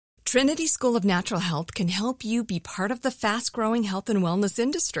Trinity School of Natural Health can help you be part of the fast-growing health and wellness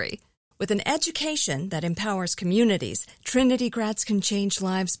industry. With an education that empowers communities, Trinity grads can change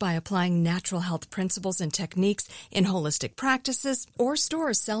lives by applying natural health principles and techniques in holistic practices or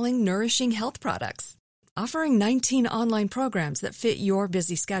stores selling nourishing health products. Offering 19 online programs that fit your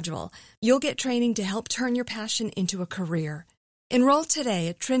busy schedule, you'll get training to help turn your passion into a career. Enroll today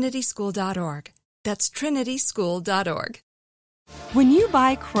at trinityschool.org. That's trinityschool.org. When you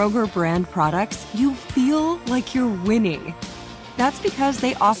buy Kroger brand products, you feel like you're winning. That's because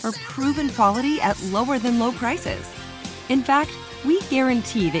they offer proven quality at lower than low prices. In fact, we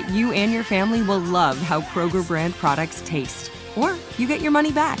guarantee that you and your family will love how Kroger brand products taste, or you get your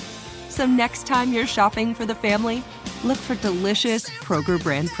money back. So next time you're shopping for the family, look for delicious Kroger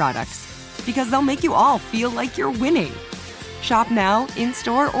brand products, because they'll make you all feel like you're winning. Shop now,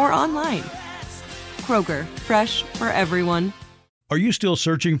 in-store, or online. Kroger, fresh for everyone. Are you still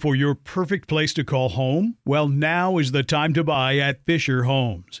searching for your perfect place to call home? Well, now is the time to buy at Fisher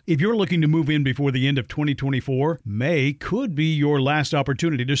Homes. If you're looking to move in before the end of 2024, May could be your last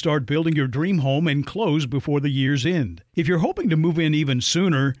opportunity to start building your dream home and close before the year's end. If you're hoping to move in even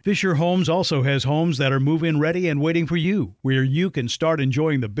sooner, Fisher Homes also has homes that are move-in ready and waiting for you, where you can start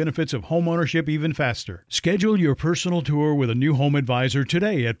enjoying the benefits of homeownership even faster. Schedule your personal tour with a new home advisor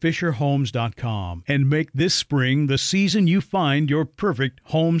today at FisherHomes.com and make this spring the season you find your perfect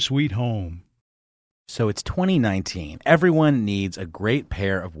home sweet home. So it's 2019. Everyone needs a great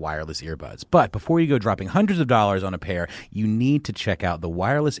pair of wireless earbuds. But before you go dropping hundreds of dollars on a pair, you need to check out the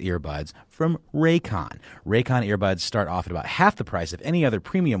wireless earbuds from Raycon. Raycon earbuds start off at about half the price of any other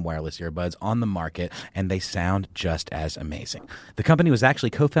premium wireless earbuds on the market, and they sound just as amazing. The company was actually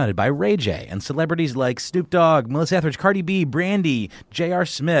co-founded by Ray J, and celebrities like Snoop Dogg, Melissa Etheridge, Cardi B, Brandy, J.R.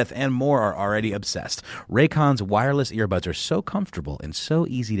 Smith, and more are already obsessed. Raycon's wireless earbuds are so comfortable and so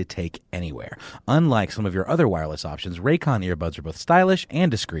easy to take anywhere. Unlike some of your other wireless options, Raycon earbuds are both stylish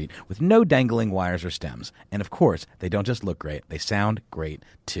and discreet, with no dangling wires or stems. And of course, they don't just look great, they sound great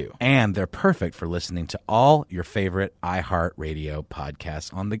too. And they're perfect for listening to all your favorite iHeartRadio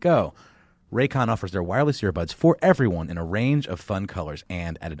podcasts on the go. Raycon offers their wireless earbuds for everyone in a range of fun colors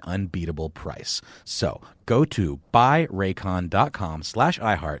and at an unbeatable price. So go to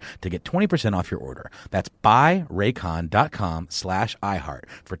buyraycon.com/iHeart to get 20% off your order. That's buyraycon.com/iHeart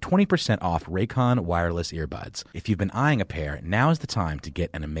for 20% off Raycon wireless earbuds. If you've been eyeing a pair, now is the time to get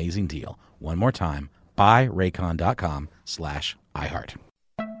an amazing deal. One more time, buyraycon.com/iHeart.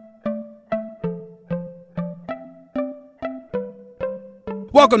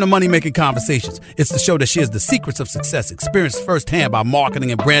 Welcome to Money Making Conversations. It's the show that shares the secrets of success, experienced firsthand by marketing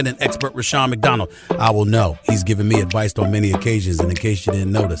and branding expert Rushion McDonald. I will know. He's given me advice on many occasions, and in case you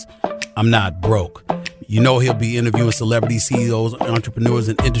didn't notice, I'm not broke. You know he'll be interviewing celebrities, CEOs, entrepreneurs,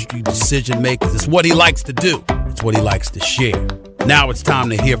 and industry decision makers. It's what he likes to do. It's what he likes to share. Now it's time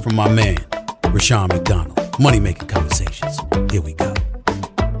to hear from my man, Rushion McDonald. Money Making Conversations. Here we go.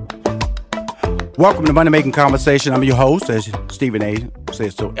 Welcome to Money Making Conversation. I'm your host, as Stephen A.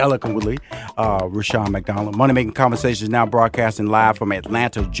 says so eloquently, Rushion McDonald. Money Making Conversation is now broadcasting live from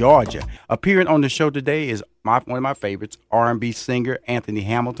Atlanta, Georgia. Appearing on the show today is one of my favorites, R&B singer Anthony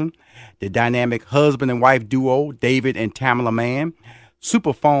Hamilton, the dynamic husband and wife duo David and Tamela Mann,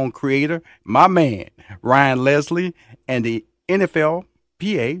 Superphone creator, my man Ryan Leslie, and the NFL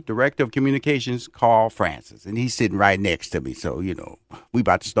PA, Director of Communications, Carl Francis. And he's sitting right next to me. So, we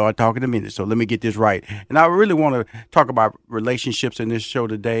about to start talking in a minute. So let me get this right. And I really want to talk about relationships in this show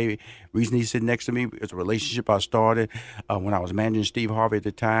today. The reason he's sitting next to me is a relationship I started when I was managing Steve Harvey at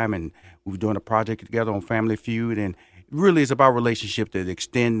the time. And we were doing a project together on Family Feud. And really it's about relationships that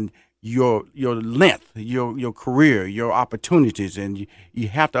extend your length, your career, your opportunities, and you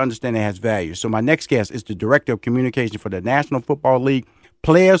have to understand it has value. So my next guest is the Director of Communication for the National Football League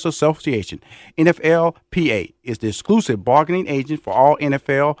Players Association. NFLPA is the exclusive bargaining agent for all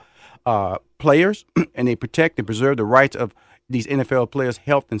NFL players, and they protect and preserve the rights of these NFL players'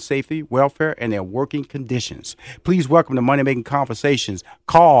 health and safety, welfare, and their working conditions. Please welcome to Money Making Conversations,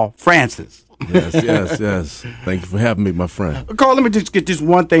 Carl Francis. Yes. Thank you for having me, my friend. Carl, let me just get this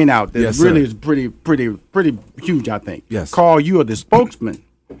one thing out that really is pretty huge, I think. Yes. Carl, you are the spokesman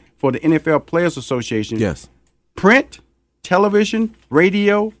for the NFL Players Association. Yes. Print, television,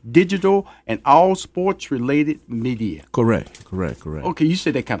 radio, digital, and all sports-related media. Correct. Okay, you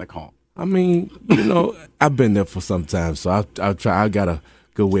said that kind of calm. I mean, I've been there for some time, so I got a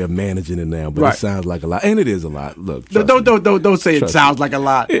good way of managing it now, but It sounds like a lot, and it is a lot. Look, don't say it sounds like a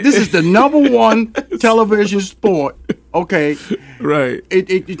lot. This is the number one television sport Okay. Right.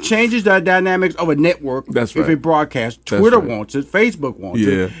 It changes the dynamics of a network. That's right. If it broadcasts. That's Twitter right. wants it. Facebook wants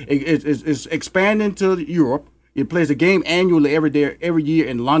Yeah. it. It's expanding to Europe. It plays a game annually every year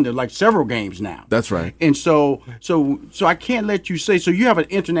in London, like several games now. That's right. And so I can't let you say. So you have an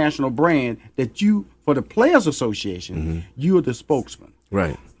international brand that you, for the Players Association, you are the spokesman.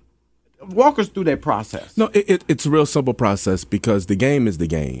 Right. Walk us through that process. No, it's a real simple process because the game is the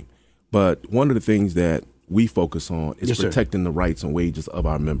game. But one of the things that we focus on is protecting the rights and wages of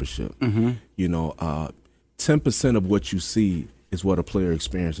our membership. 10% of what you see is what a player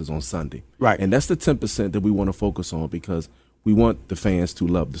experiences on Sunday. Right. And that's the 10% that we want to focus on because we want the fans to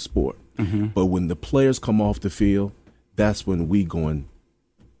love the sport. But when the players come off the field, that's when we going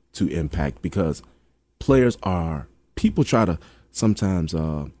to impact because people try to sometimes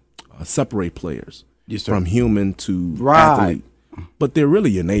separate players from human to athlete. But they're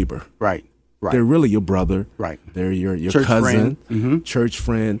really your neighbor. Right. They're really your brother. Right. They're your Church cousin, friend. church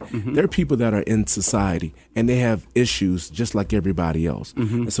friend. They're people that are in society, and they have issues just like everybody else.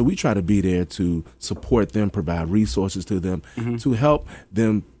 And so we try to be there to support them, provide resources to them, to help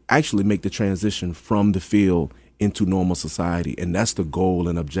them actually make the transition from the field into normal society. And that's the goal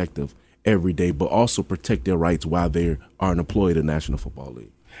and objective every day, but also protect their rights while they are an employee of the National Football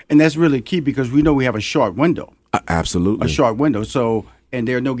League. And that's really key because we know we have a short window. Absolutely. A short window. So, and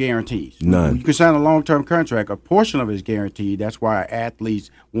there are no guarantees. None. You can sign a long-term contract. A portion of it is guaranteed. That's why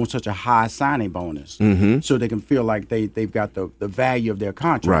athletes want such a high signing bonus, so they can feel like they've got the value of their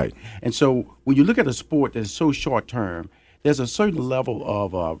contract. Right. And so when you look at a sport that's so short-term, there's a certain level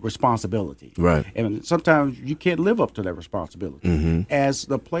of responsibility. Right. And sometimes you can't live up to that responsibility as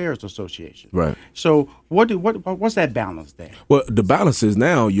the Players Association. Right. So what's that balance there? Well, the balance is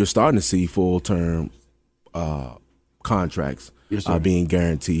now you're starting to see full-term contracts being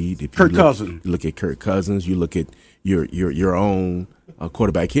guaranteed. If Kirk you Cousins. look at Kirk Cousins. You look at your own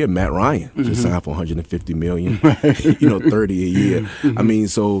quarterback here, Matt Ryan, just signed for $150 million, 30 a year. I mean,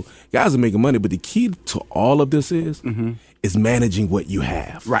 so guys are making money, but the key to all of this is managing what you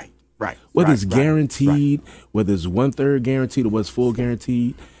have. Right. Whether it's guaranteed, whether it's 1/3 guaranteed or whether it's full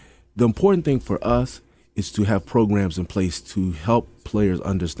guaranteed, the important thing for us is to have programs in place to help players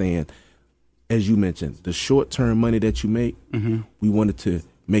understand. As you mentioned, the short-term money that you make, we wanted to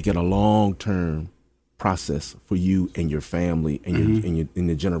make it a long-term process for you and your family and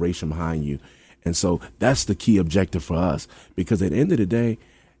the generation behind you. And so that's the key objective for us because at the end of the day,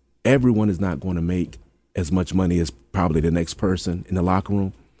 everyone is not going to make as much money as probably the next person in the locker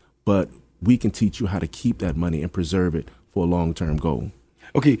room, but we can teach you how to keep that money and preserve it for a long-term goal.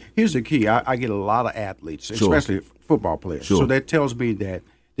 Okay, here's the key. I get a lot of athletes, especially football players. So that tells me that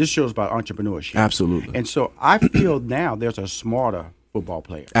this show's about entrepreneurship. Absolutely. And so I feel now there's a smarter football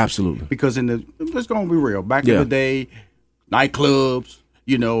player. Absolutely. Because let's go and be real. Back in the day, nightclubs,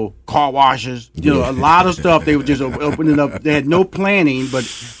 car washes, a lot of stuff they were just opening up. They had no planning, but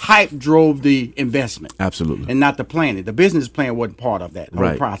hype drove the investment. Absolutely. And not the planning. The business plan wasn't part of that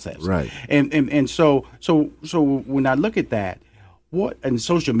whole process. Right. And so when I look at that, and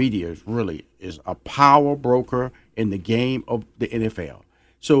social media is a power broker in the game of the NFL.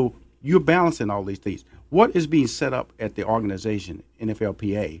 So you're balancing all these things. What is being set up at the organization,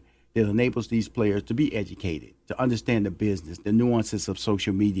 NFLPA, that enables these players to be educated, to understand the business, the nuances of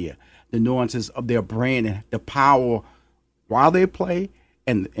social media, the nuances of their brand, and the power while they play,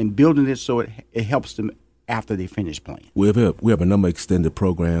 and building it so it helps them after they finish playing? We have a number of extended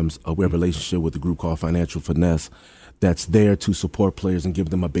programs. We have a relationship with a group called Financial Finesse that's there to support players and give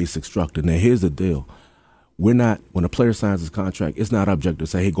them a basic structure. Now, here's the deal. When a player signs his contract, it's not our objective to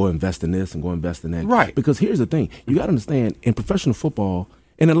say, hey, go invest in this and go invest in that. Right. Because here's the thing. You got to understand, in professional football,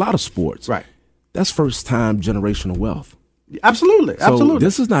 and in a lot of sports, that's first-time generational wealth. Absolutely. So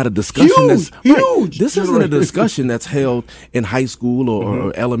this is not a discussion huge. This isn't a discussion that's held in high school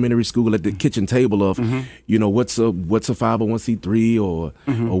or elementary school at the kitchen table of, what's a 501c3 or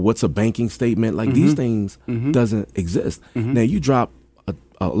what's a banking statement. Like these things doesn't exist. Now you drop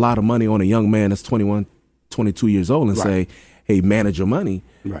a lot of money on a young man that's 21, 22 years old and say, hey, manage your money.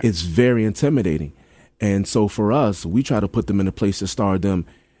 It's very intimidating. And so for us, we try to put them in a place to start them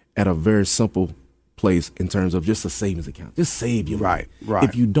at a very simple place in terms of just a savings account. Just save your money. Right.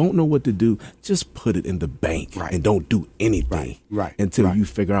 If you don't know what to do, just put it in the bank and don't do anything until you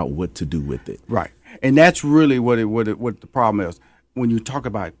figure out what to do with it. Right. And that's really what the problem is when you talk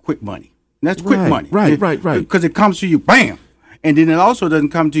about quick money. And that's quick money. Right. Because it comes to you, bam, and then it also doesn't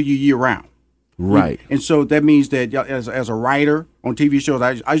come to you year round. Right. And so that means that as a writer on TV shows,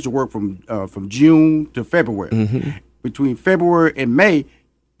 I used to work from June to February. Between February and May,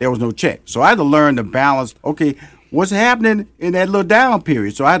 there was no check. So I had to learn to balance, okay, what's happening in that little down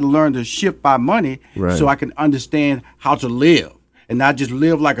period. So I had to learn to shift my money so I can understand how to live and not just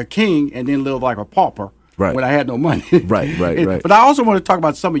live like a king and then live like a pauper when I had no money. Right. But I also want to talk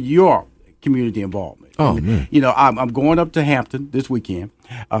about some of your community involvement. Oh, man. You know, I'm going up to Hampton this weekend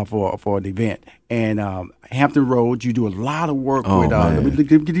for an event. And Hampton Roads, you do a lot of work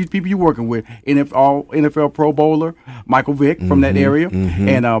with these people you're working with. NFL Pro Bowler Michael Vick from that area,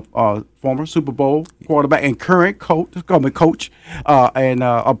 and former Super Bowl quarterback and current coach,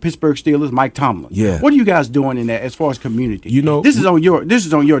 and Pittsburgh Steelers Mike Tomlin. Yeah. What are you guys doing in that as far as community? You know, this is on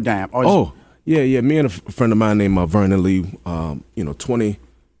your dime. Yeah. Me and a friend of mine named Vernon Lee,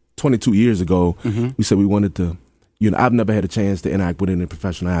 22 years ago, we said we wanted to, I've never had a chance to interact with any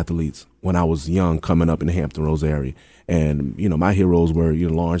professional athletes when I was young coming up in the Hampton Roads area. And, my heroes were,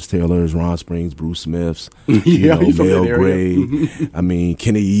 Lawrence Taylor's, Ron Springs, Bruce Smith's, Mel Gray, Kenny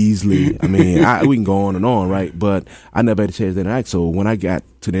Easley. We can go on and on, right? But I never had a chance to interact. So when I got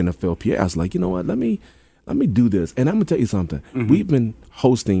to the NFLPA, I was like, you know what, let me do this. And I'm going to tell you something. We've been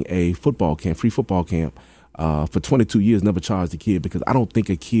hosting a free football camp, for 22 years, never charged a kid because I don't think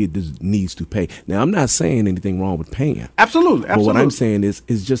a kid needs to pay. Now, I'm not saying anything wrong with paying. Absolutely. But what I'm saying is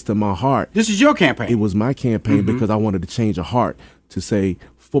just in my heart. This is your campaign. It was my campaign because I wanted to change a heart to say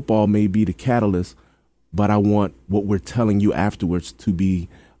football may be the catalyst, but I want what we're telling you afterwards to be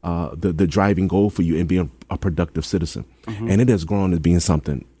the driving goal for you and being a productive citizen. And it has grown as being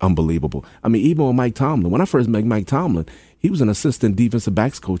something unbelievable. Even with Mike Tomlin, when I first met Mike Tomlin, he was an assistant defensive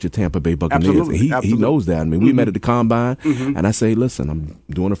backs coach at Tampa Bay Buccaneers. Absolutely. And he knows that. We met at the Combine, and I say, listen, I'm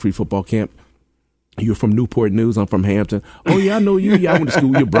doing a free football camp. You're from Newport News. I'm from Hampton. Oh, yeah, I know you. Yeah, I went to school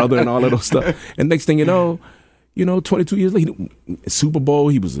with your brother and all of those stuff. And next thing you know, 22 years later, Super Bowl,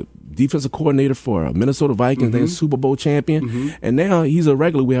 he was a defensive coordinator for Minnesota Vikings, then Super Bowl champion. And now he's a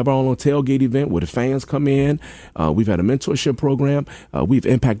regular. We have our own tailgate event where the fans come in. We've had a mentorship program. We've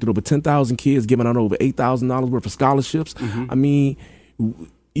impacted over 10,000 kids, given out over $8,000 worth of scholarships.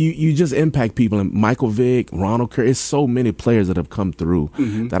 You just impact people. And Michael Vick, Ronald Curry, it's so many players that have come through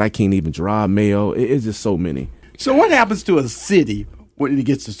that I can't even draw. Mayo, it's just so many. So what happens to a city when it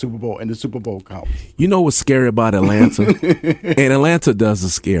gets to Super Bowl and the Super Bowl comes? You know what's scary about Atlanta? And Atlanta doesn't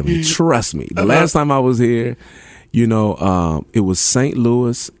scare me. Trust me. The last time I was here, it was St.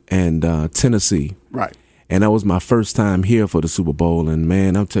 Louis and Tennessee. Right. And that was my first time here for the Super Bowl. And,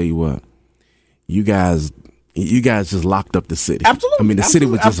 man, I'll tell you what, you guys just locked up the city. Absolutely. The city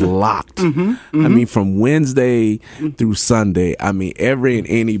was just locked. From Wednesday through Sunday, every and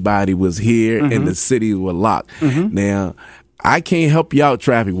anybody was here and the city was locked. Now, I can't help you out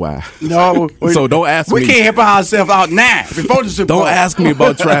traffic-wise. No. So don't ask me. We can't help ourselves out now before the Super Bowl. Don't ask me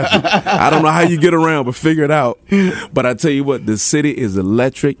about traffic. I don't know how you get around, but figure it out. But I tell you what, the city is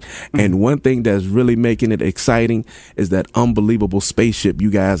electric. And one thing that's really making it exciting is that unbelievable spaceship you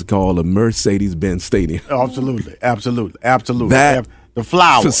guys call a Mercedes-Benz Stadium. Absolutely. That the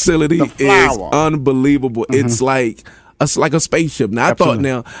flower facility is unbelievable. It's like a spaceship. Now I thought.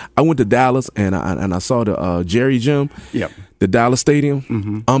 Now I went to Dallas and I saw the Jerry Gym, the Dallas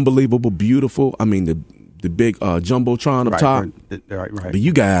Stadium, unbelievable, beautiful. The big jumbotron up top. Right. But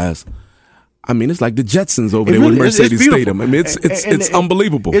you guys, it's like the Jetsons over there with Mercedes Stadium. It's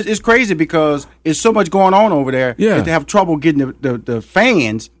unbelievable. It's crazy because it's so much going on over there. Yeah, that they have trouble getting the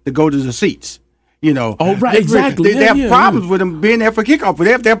fans to go to the seats. Oh, right, exactly. They have problems with them being there for kickoff.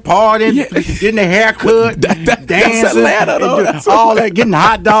 But they're partying, getting their hair cut, dancing, all that, getting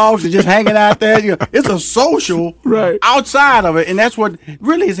hot dogs and just hanging out there. It's a social outside of it. And that's what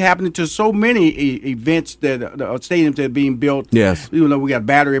really is happening to so many events stadiums that are being built. Yes. We got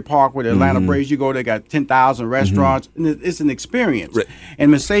Battery Park where the Atlanta Braves, you go, they got 10,000 restaurants. And it's an experience. Right. And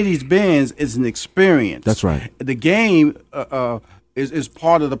Mercedes-Benz is an experience. That's right. The game is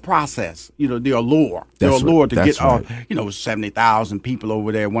part of the process, the allure. The allure to get 70,000 people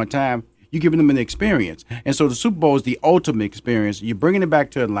over there at one time. You're giving them an experience. And so the Super Bowl is the ultimate experience. You're bringing it back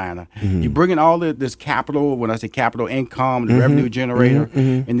to Atlanta. You're bringing all this capital, when I say capital income, the revenue generator,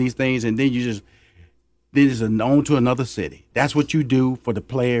 and these things, and then it's on to another city. That's what you do for the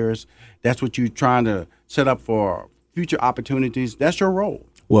players. That's what you're trying to set up for future opportunities. That's your role.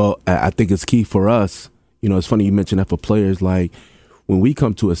 Well, I think it's key for us. It's funny you mentioned that for players. Like, when we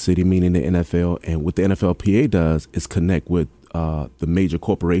come to a city, meaning the NFL, and what the NFLPA does is connect with the major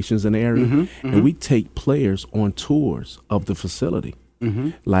corporations in the area, and we take players on tours of the facility.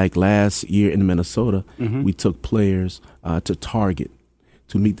 Like last year in Minnesota, we took players to Target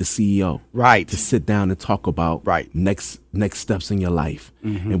to meet the CEO, to sit down and talk about next steps in your life,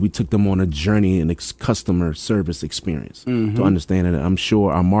 and we took them on a journey and customer service experience to understand it. I'm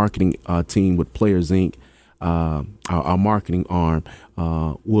sure our marketing team with Players Inc. our marketing arm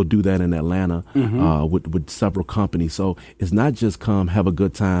will do that in Atlanta with several companies. So it's not just come, have a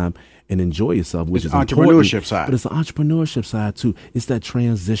good time, and enjoy yourself, which is entrepreneurship side. But it's the entrepreneurship side too. It's that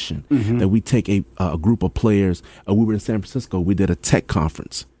transition that we take a group of players. We were in San Francisco. We did a tech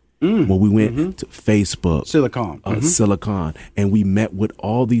conference. When we went to Facebook, Silicon, and we met with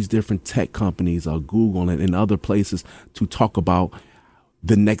all these different tech companies, Google and other places, to talk about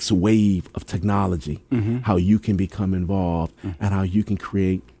the next wave of technology, how you can become involved, and how you can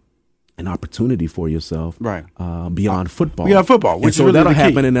create an opportunity for yourself beyond football. Beyond football, which so is really that'll the key.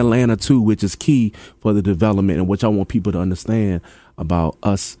 happen in Atlanta too, which is key for the development, and which I want people to understand about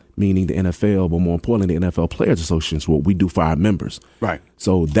us, meaning the NFL, but more importantly, the NFL Players Association, what we do for our members. Right.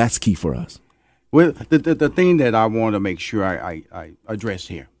 So that's key for us. Well, the thing that I want to make sure I address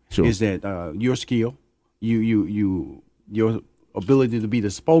here is that your skill, your ability to be the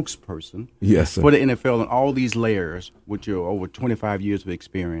spokesperson for the NFL and all these layers with your over 25 years of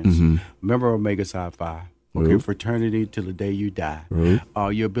experience, member of Omega Psi Phi, fraternity till the day you die,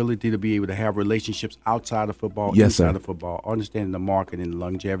 your ability to be able to have relationships outside of football, inside of football, understanding the market and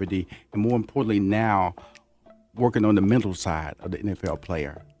longevity, and more importantly now, working on the mental side of the NFL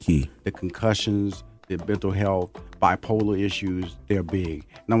player. Key. The concussions, the mental health, bipolar issues, they're big.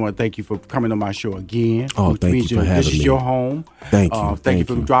 And I want to thank you for coming on my show again. Oh, thank you for having me. This is your home. Thank you. Thank you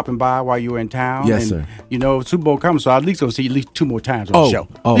for dropping by while you were in town. Yes, and, sir. You know, Super Bowl coming, so I'm at least going to see you at least 2 more times on the show.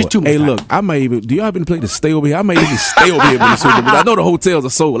 At least 2 more times. Look, I may even, do y'all have any place to stay over here? I may even stay over here for the Super Bowl. I know the hotels are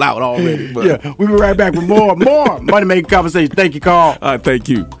sold out already. But. Yeah, we'll be right back with more Money Making Conversation. Thank you, Carl. All right, thank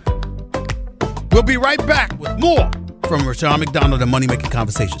you. We'll be right back with more from Rushion McDonald and Money Making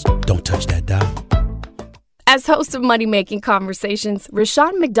Conversations. Don't touch that dial. As host of Money Making Conversations,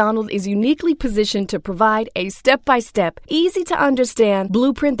 Rushion McDonald is uniquely positioned to provide a step-by-step, easy-to-understand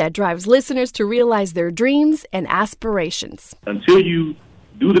blueprint that drives listeners to realize their dreams and aspirations. Until you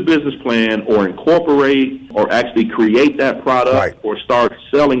do the business plan or incorporate or actually create that product or start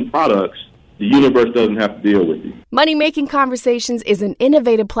selling products, the universe doesn't have to deal with you. Money Making Conversations is an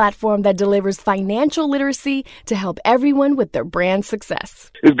innovative platform that delivers financial literacy to help everyone with their brand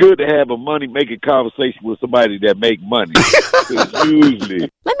success. It's good to have a money-making conversation with somebody that make money. Usually.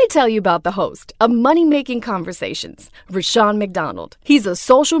 Let me tell you about the host of Money Making Conversations, Rushion McDonald. He's a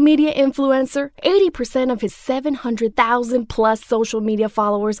social media influencer. 80% of his 700,000-plus social media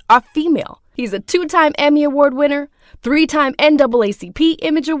followers are female. He's a 2-time Emmy Award winner, 3-time NAACP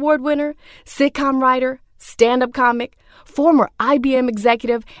Image Award winner, sitcom writer, stand-up comic, former IBM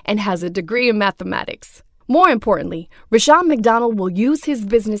executive, and has a degree in mathematics. More importantly, Rushion McDonald will use his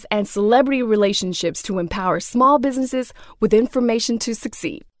business and celebrity relationships to empower small businesses with information to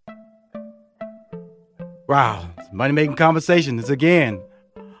succeed. Wow, Money Making Conversations again.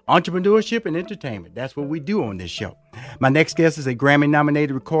 Entrepreneurship and entertainment. That's what we do on this show. My next guest is a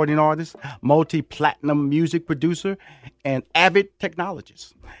Grammy-nominated recording artist, multi-platinum music producer, and avid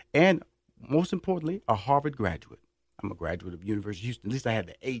technologist. And most importantly, a Harvard graduate. I'm a graduate of University of Houston. At least I had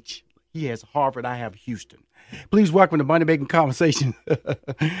the H. He has Harvard. I have Houston. Please welcome to Money Making Conversation,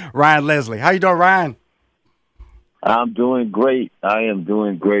 Ryan Leslie. How you doing, Ryan? I'm doing great. I am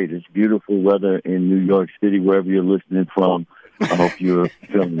doing great. It's beautiful weather in New York City, wherever you're listening from. I hope you're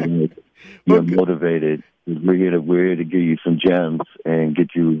feeling it. You're motivated. We're here to give you some gems and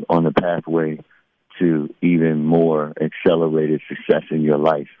get you on the pathway to even more accelerated success in your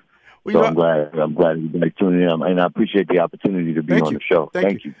life. Well, so I'm glad everybody's tuning in, and I appreciate the opportunity to be on the show.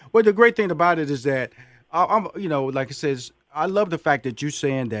 Thank you. Well, the great thing about it is that I'm like I said, I love the fact that you're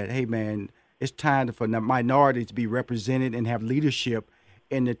saying that, hey man, it's time for the minorities to be represented and have leadership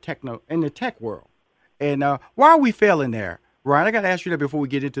in the tech world. And why are we failing there? Ryan, I got to ask you that before we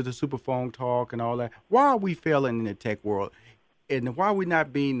get into the Superphone talk and all that. Why are we failing in the tech world? And why are we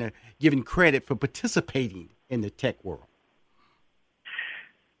not being given credit for participating in the tech world?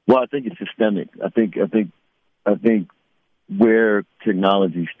 Well, I think it's systemic. I think where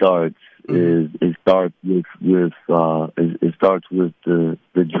technology starts is it starts with the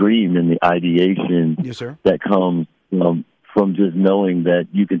dream and the ideation that comes from just knowing that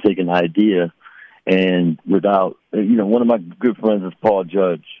you can take an idea. And without, one of my good friends is Paul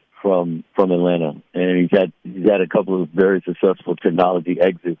Judge from Atlanta, and he's had a couple of very successful technology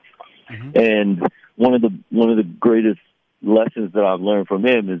exits. Mm-hmm. And one of the greatest lessons that I've learned from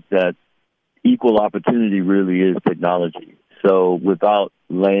him is that equal opportunity really is technology. So without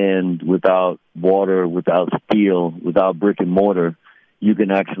land, without water, without steel, without brick and mortar, you can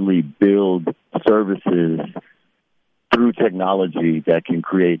actually build services through technology that can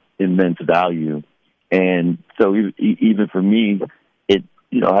create immense value. And so even for me,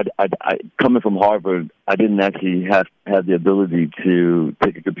 I coming from Harvard, I didn't actually have the ability to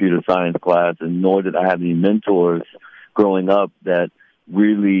take a computer science class, and nor did I have any mentors growing up that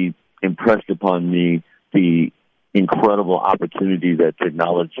really impressed upon me the incredible opportunity that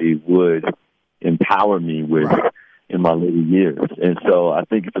technology would empower me with in my later years. And so I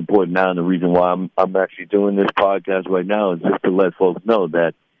think it's important now, and the reason why I'm actually doing this podcast right now is just to let folks know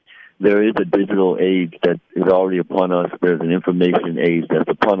that there is a digital age that is already upon us. There's an information age that's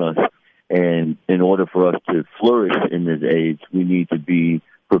upon us. And in order for us to flourish in this age, we need to be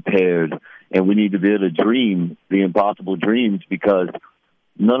prepared, and we need to be able to dream the impossible dreams, because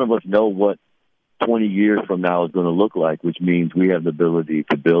none of us know what 20 years from now is going to look like, which means we have the ability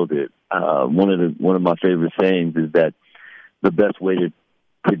to build it. One of my favorite sayings is that the best way to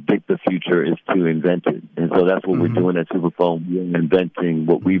predict the future is to invent it. And so that's what we're doing at Superphone. We're inventing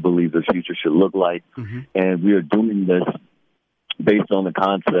what we believe the future should look like. And we are doing this based on the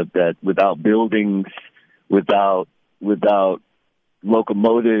concept that without buildings, without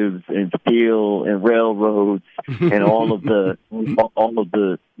locomotives and steel and railroads and all of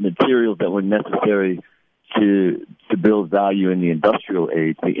the materials that were necessary to build value in the industrial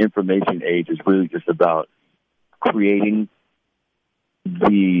age, the information age is really just about creating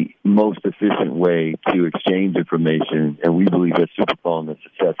the most efficient way to exchange information. And we believe that Superphone, the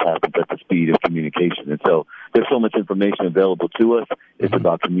success happens at the speed of communication. And so there's so much information available to us. It's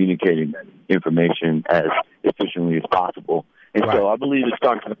about communicating that information as efficiently as possible. And so I believe it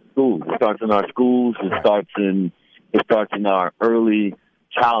starts in schools. It starts in our schools. It starts in our early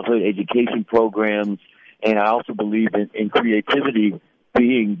childhood education programs. And I also believe in creativity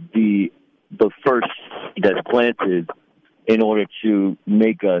being the first that's planted in order to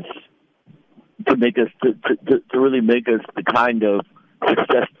make us really make us the kind of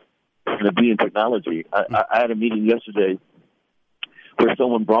success going to be in technology. I had a meeting yesterday where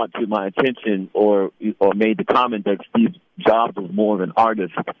someone brought to my attention or made the comment that Steve Jobs was more of an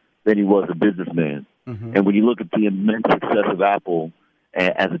artist than he was a businessman. And when you look at the immense success of Apple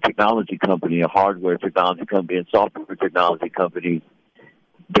as a technology company, a hardware technology company, and software technology company,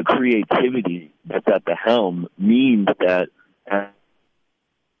 the creativity that's at the helm means that as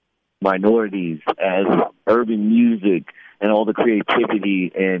minorities, as urban music, and all the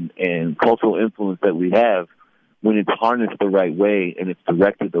creativity and cultural influence that we have, when it's harnessed the right way and it's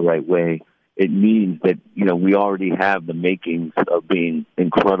directed the right way, it means that, we already have the makings of being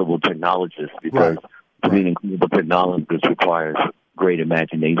incredible technologists, because to be an incredible technologist requires great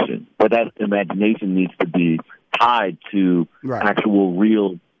imagination. But that imagination needs to be tied to actual,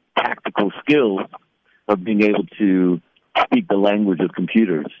 real, tactical skills of being able to speak the language of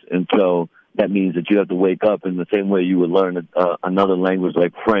computers. And so that means that you have to wake up in the same way you would learn another language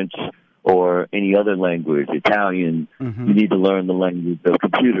like French or any other language, Italian. You need to learn the language of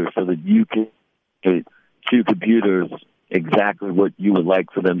computers so that you can say to computers exactly what you would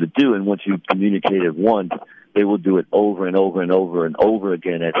like for them to do. And once you communicate it once, they will do it over and over and over and over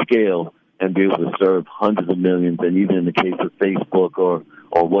again at scale and be able to serve hundreds of millions, and even in the case of Facebook or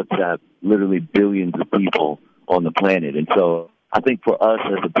WhatsApp, literally billions of people on the planet. And so I think for us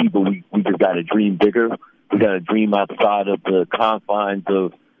as a people, we just got to dream bigger. We got to dream outside of the confines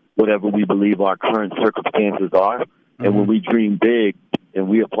of whatever we believe our current circumstances are. And when we dream big and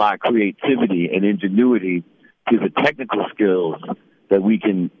we apply creativity and ingenuity to the technical skills that we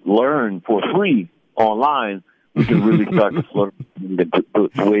can learn for free online, we can really start to flourish the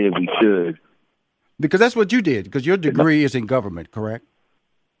way that we should. Because that's what you did, because your degree is in government, correct?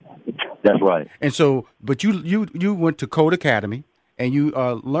 That's right. And so, but you went to Code Academy and you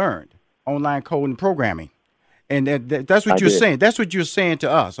learned online code and programming. And that's what you're saying. That's what you're saying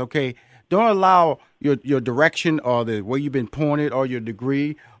to us, okay? Don't allow your direction or the way you've been pointed or your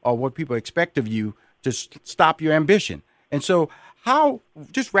degree or what people expect of you to stop your ambition. And so how,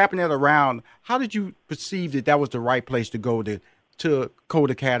 just wrapping that around, how did you perceive that was the right place to go to Code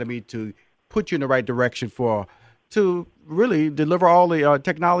Academy to put you in the right direction to really deliver all the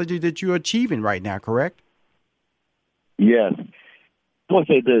technology that you're achieving right now, correct? Yes. I want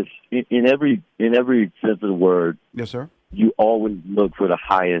to say this, in every sense of the word. Yes, sir. You always look for the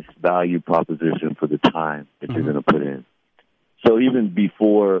highest value proposition for the time that you're going to put in. So even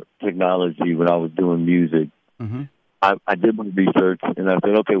before technology, when I was doing music, I did my research and I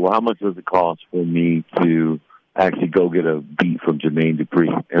said, okay, well, how much does it cost for me to actually go get a beat from Jermaine Dupri?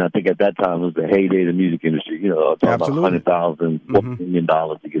 And I think at that time it was the heyday of the music industry. Talking about $100,000, $1 million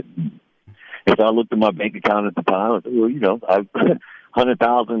to get a beat. And so I looked at my bank account at the time. I said, well,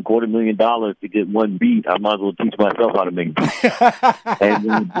 $100,000, $250,000 to get one beat, I might as well teach myself how to make beats.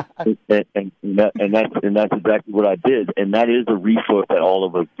 and that's exactly what I did. And that is a resource that all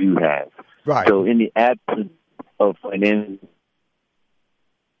of us do have. Right. So in the absence of finance,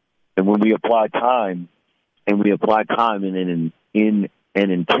 and when we apply time, in an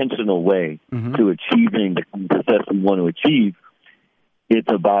intentional way to achieving the success we want to achieve, it's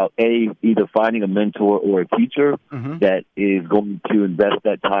about either finding a mentor or a teacher that is going to invest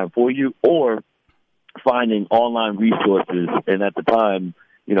that time for you, or finding online resources. And at the time,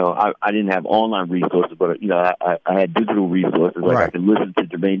 I didn't have online resources, but I had digital resources. Like I could listen to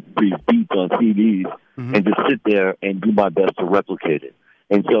Jermaine Dupri's beats on CDs and just sit there and do my best to replicate it.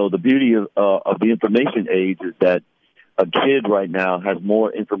 And so the beauty of the information age is that a kid right now has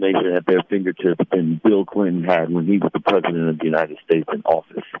more information at their fingertips than Bill Clinton had when he was the president of the United States in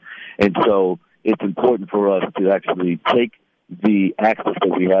office. And so it's important for us to actually take the access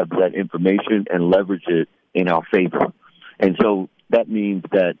that we have to that information and leverage it in our favor. And so that means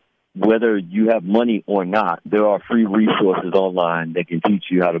that whether you have money or not, there are free resources online that can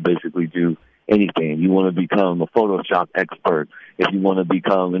teach you how to basically do anything. You want to become a Photoshop expert, if you want to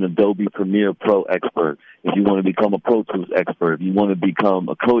become an Adobe Premiere Pro expert, if you want to become a Pro Tools expert, if you want to become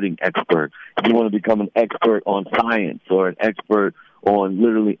a coding expert, if you want to become an expert on science or an expert on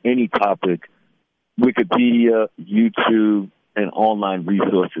literally any topic, Wikipedia, YouTube, and online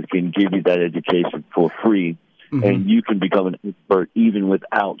resources can give you that education for free. And you can become an expert even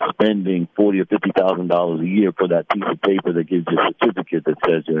without spending $40,000 or $50,000 a year for that piece of paper that gives you a certificate that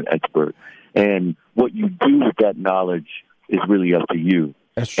says you're an expert. And what you do with that knowledge is really up to you.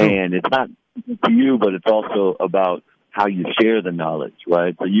 That's true. And it's not to you, but it's also about how you share the knowledge,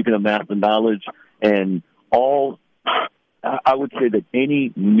 right? So you can amass the knowledge, and I would say that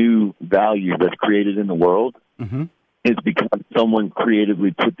any new value that's created in the world is because someone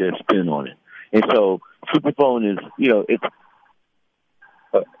creatively put their spin on it. And so Superphone is,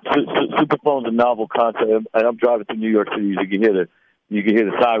 Superphone's a novel concept. And I'm driving to New York City. You can hear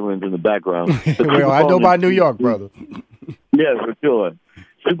the sirens in the background. Well, I know about New York, brother. Yeah, for sure.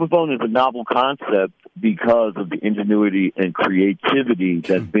 Superphone is a novel concept because of the ingenuity and creativity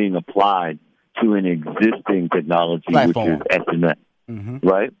that's being applied to an existing technology, platform, which is SMS,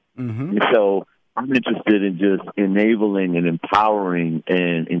 right? And so I'm interested in just enabling and empowering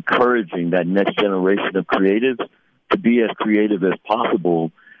and encouraging that next generation of creatives to be as creative as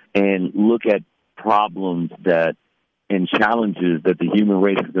possible and look at problems and challenges that the human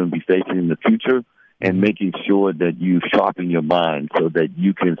race is going to be facing in the future, and making sure that you sharpen your mind so that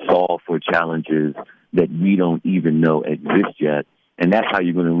you can solve for challenges that we don't even know exist yet. And that's how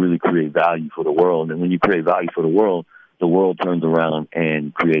you're going to really create value for the world. And when you create value for the world turns around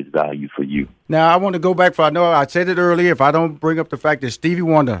and creates value for you. Now, I want to go back, for I know I said it earlier, if I don't bring up the fact that Stevie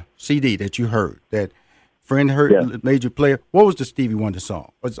Wonder CD that you heard, that friend heard, made you play, what was the Stevie Wonder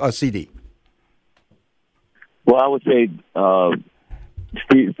song, or CD? Well, I would say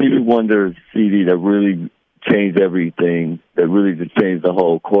Stevie Wonder's CD that really changed everything, that really just changed the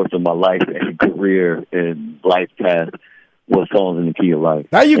whole course of my life and career and life path, was Songs in the Key of Life.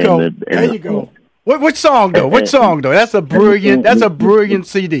 There you go. There you go. Which song though? Which song though? That's a brilliant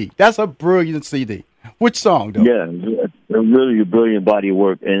CD. That's a brilliant CD. Which song though? Yeah, it's really a brilliant body of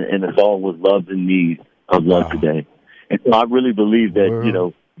work, and the song was "Love's in Need of Love Today." And so I really believe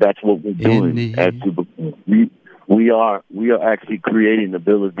that that's what we're doing at Superphone. We are actually creating the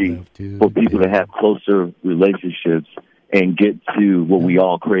ability for people to have closer relationships and get to what we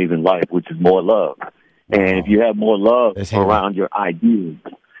all crave in life, which is more love. And if you have more love around your ideas,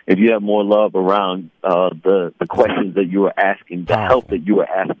 if you have more love around the questions that you are asking, the help that you are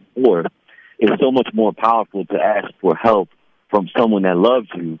asking for, it's so much more powerful to ask for help from someone that loves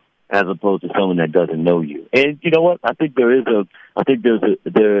you as opposed to someone that doesn't know you. And you know what? I believe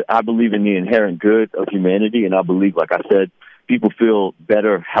in the inherent good of humanity, and I believe, like I said, people feel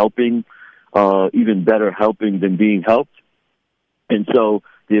better helping, even better helping than being helped. And so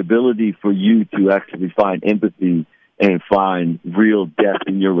the ability for you to actually find empathy and find real depth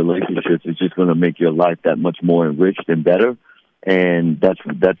in your relationships is just going to make your life that much more enriched and better. And that's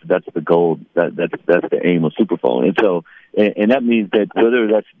the goal. That's the aim of Superphone. And so, and that means that whether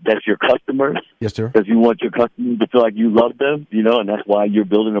that's your customers, yes, sir, because you want your customers to feel like you love them, and that's why you're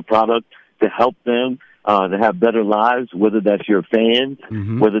building a product to help them to have better lives. Whether that's your fans,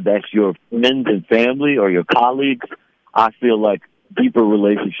 whether that's your friends and family or your colleagues, I feel like deeper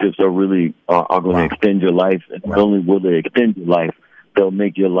relationships are really are going to extend your life. And not only will they extend your life, they'll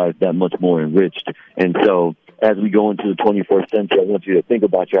make your life that much more enriched. And so, as we go into the 21st century, I want you to think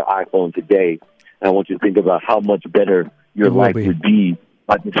about your iPhone today. And I want you to think about how much better your life would be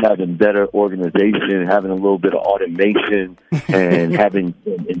by just having better organization, having a little bit of automation, and having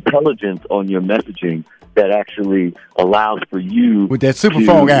intelligence on your messaging that actually allows for you with that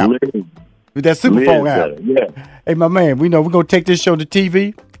Superphone app. With that Superphone app. Yeah. Hey, my man, we know we're going to take this show to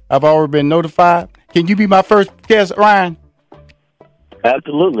TV. I've already been notified. Can you be my first guest, Ryan?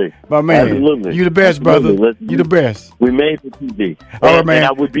 Absolutely. My man. Absolutely. You the best, brother. You the best. We made for TV. All right, man. And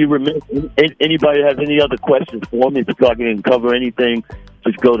I would be remiss. Anybody has any other questions for me, if I can cover anything,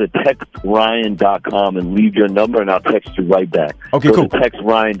 just go to textryan.com and leave your number, and I'll text you right back. Okay, go cool. to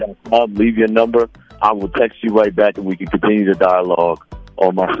textryan.com, leave your number. I will text you right back, and we can continue the dialogue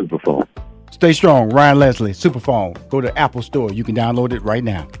on my Superphone. Stay strong. Ryan Leslie, Superphone. Go to Apple Store. You can download it right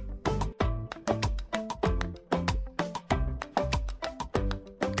now.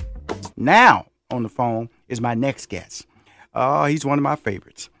 Now on the phone is my next guest. He's one of my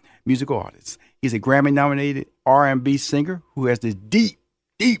favorites, musical artists. He's a Grammy-nominated R&B singer who has this deep,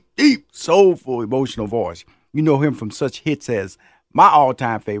 soulful, emotional voice. You know him from such hits as my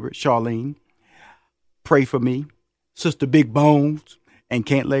all-time favorite, Charlene, Pray For Me, Sister Big Bones, and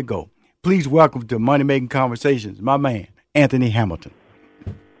Can't Let Go. Please welcome to Money Making Conversations, my man, Anthony Hamilton.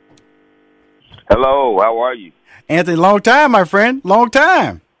 Hello, how are you? Anthony, long time, my friend, long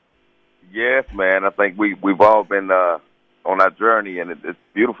time. Yes, man. I think we've all been on our journey, and it's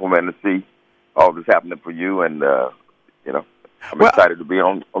beautiful, man, to see all this happening for you. And I'm excited to be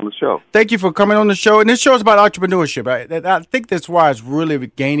on the show. Thank you for coming on the show. And this show is about entrepreneurship. I think that's why it's really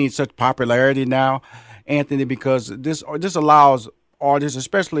gaining such popularity now, Anthony, because this allows artists,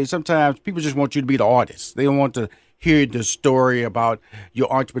 especially sometimes people just want you to be the artist. They don't want to hear the story about your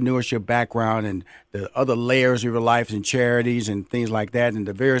entrepreneurship background and the other layers of your life and charities and things like that. And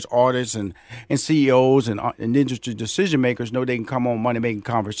the various artists and CEOs and industry decision makers know they can come on Money Making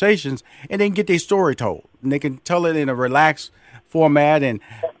Conversations and they can get their story told. And they can tell it in a relaxed format. And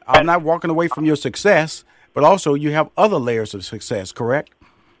I'm not walking away from your success, but also you have other layers of success, correct?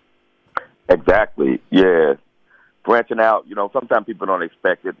 Exactly. Yeah. Branching out, sometimes people don't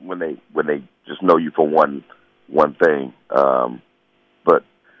expect it when they just know you for one thing. But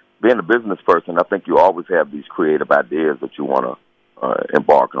being a business person, I think you always have these creative ideas that you want to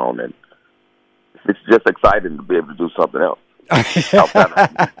embark on, and it's just exciting to be able to do something else.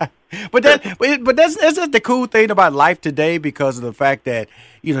 But that's the cool thing about life today, because of the fact that,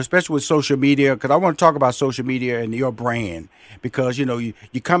 especially with social media, because I want to talk about social media and your brand, because, you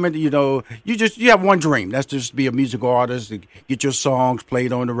come in, you have one dream. That's just to be a musical artist, to get your songs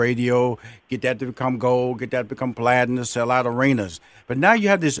played on the radio, get that to become gold, get that to become platinum, sell out arenas. But now you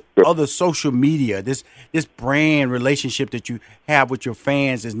have this other social media, this brand relationship that you have with your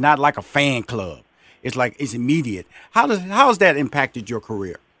fans is not like a fan club. It's like it's immediate. How has that impacted your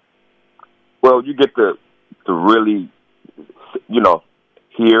career? Well, you get to really,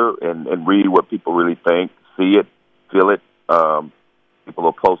 hear and read what people really think, see it, feel it. People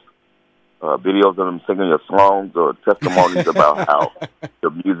will post videos of them singing your songs or testimonies about how the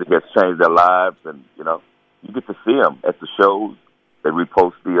music has changed their lives, and you get to see them at the shows. They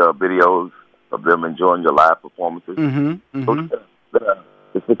repost the videos of them enjoying your live performances. Mm-hmm, mm-hmm. So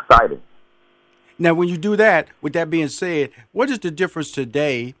it's exciting. Now, when you do that, with that being said, what is the difference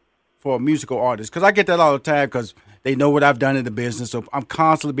today for a musical artist? Because I get that all the time, because they know what I've done in the business. So I'm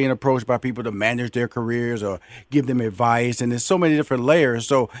constantly being approached by people to manage their careers or give them advice. And there's so many different layers.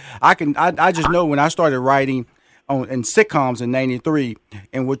 So I just know when I started writing in sitcoms in '93,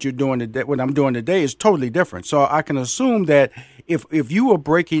 and what you're doing today, what I'm doing today is totally different. So I can assume that if you were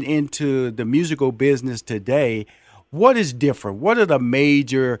breaking into the musical business today, what is different? What are the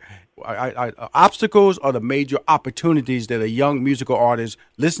major obstacles or the major opportunities that a young musical artist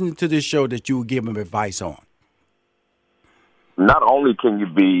listening to this show that you would give them advice on? Not only can you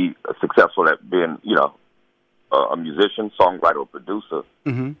be successful at being, a musician, songwriter, or producer,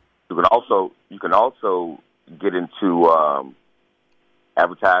 mm-hmm. you can also get into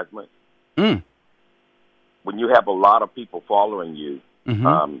advertisement. Mm. When you have a lot of people following you,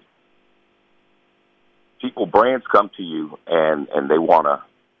 mm-hmm. Brands come to you and they want to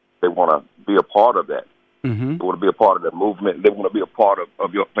be a part of that. Mm-hmm. They want to be a part of that movement. They want to be a part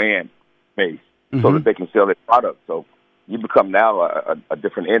of your fan base, mm-hmm. so that they can sell their product. So you become now a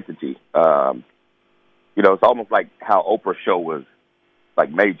different entity. It's almost like how Oprah's show was like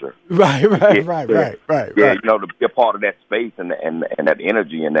major. Right. Yeah, to be a part of that space and that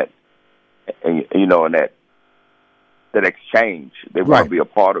energy and that, and that exchange. They want to be a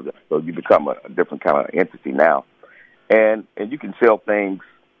part of it. So you become a different kind of entity now. And you can sell things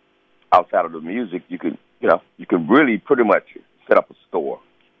outside of the music. You can really pretty much set up a store.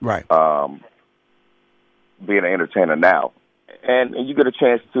 Right. being an entertainer now, and you get a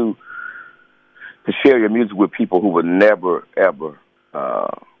chance to share your music with people who would never ever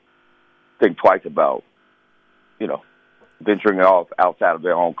think twice about, venturing off outside of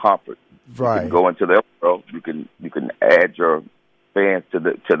their own comfort. Right. You can go into their world. You can add your fans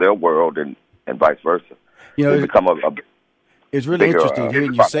to their world, and vice versa. It's become it's really bigger, interesting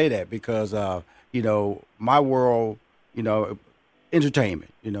hearing you say that because my world,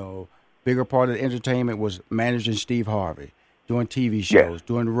 entertainment, bigger part of the entertainment was managing Steve Harvey, doing TV shows,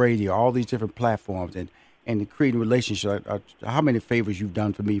 doing radio, all these different platforms, and creating relationships. How many favors you've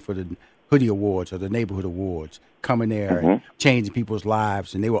done for me for the Hoodie Awards or the Neighborhood Awards, coming there and changing people's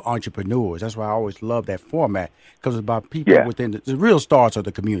lives, and they were entrepreneurs. That's why I always love that format, because it's about people within the real stars of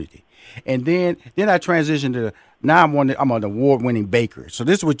the community. And then I transitioned to, now I'm an award-winning baker. So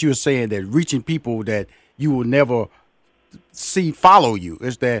this is what you were saying, that reaching people that you will never see follow you.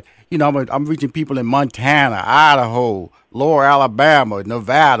 Is that, I'm reaching people in Montana, Idaho, Lower Alabama,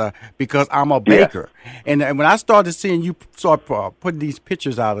 Nevada, because I'm a baker. And when I started seeing you start putting these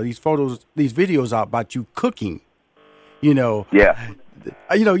pictures out, or these photos, these videos out about you cooking, I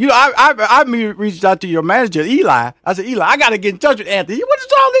reached out to your manager, Eli. I said, Eli, I got to get in touch with Anthony. What is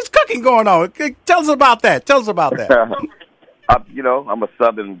all this cooking going on? Tell us about that. I'm a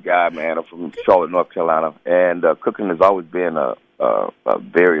Southern guy, man. I'm from Charlotte, North Carolina, and cooking has always been a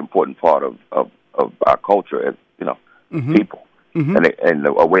very important part of our culture as people, and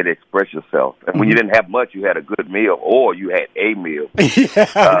a way to express yourself. And when you didn't have much, you had a good meal, or you had a meal.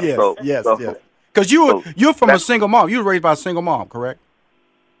 Yes. Because you're from a single mom. You were raised by a single mom, correct?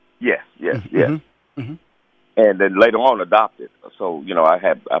 Yes. And then later on adopted. So I've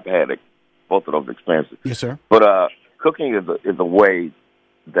had both of those experiences. Yes, sir. But cooking is a way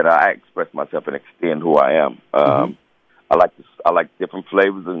that I express myself and extend who I am. I like different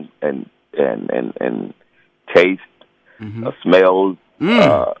flavors and taste, smells,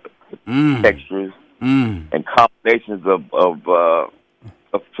 textures, and combinations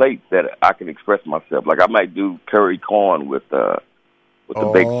of plates that I can express myself. Like I might do curry corn with the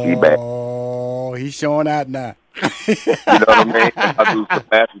baked sea bass. Oh, he's showing out now. You know what I mean? I do some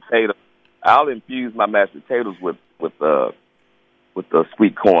mashed potatoes. I'll infuse my mashed potatoes with the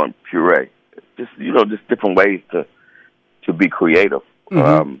sweet corn puree. Just different ways to be creative.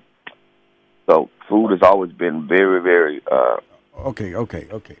 So food has always been very, very. Okay. Okay,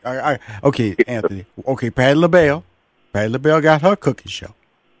 Anthony. Okay, Patti LaBelle. Patti LaBelle got her cooking show.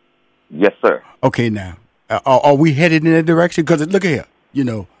 Yes, sir. Okay, now are we headed in that direction? Because look at here.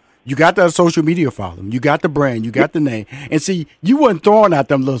 You got the social media following, you got the brand, you got the name, and see, you wasn't throwing out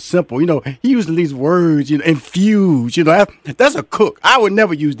them little simple. He using these words, infuse. That's a cook. I would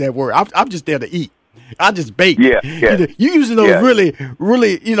never use that word. I'm just there to eat. I just bake. Yeah. You using those really,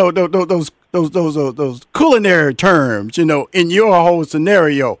 those culinary terms, in your whole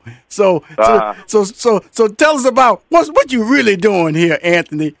scenario. So tell us about what you really doing here,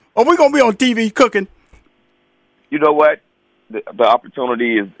 Anthony. Are we gonna be on TV cooking? You know what? The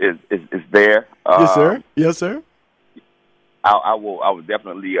opportunity is there. Yes, sir. I will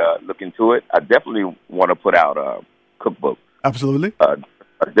definitely look into it. I definitely want to put out a cookbook. Absolutely. A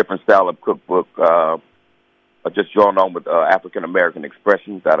different style of cookbook. I just joined on with African American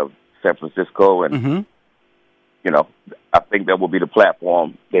Expressions out of San Francisco, and I think that will be the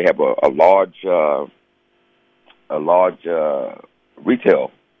platform. They have a large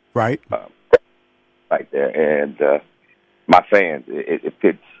retail right there, and my fans, it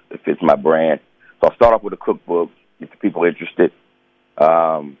fits my brand. So I'll start off with a cookbook, get the people interested.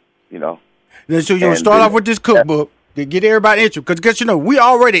 So you're gonna start off with this cookbook to get everybody interested, because we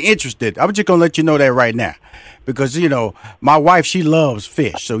already interested. I'm just gonna let you know that right now, because my wife, she loves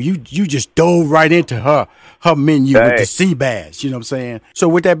fish, so you just dove right into her menu with the sea bass. You know what I'm saying? So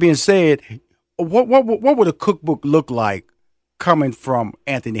with that being said, what would a cookbook look like coming from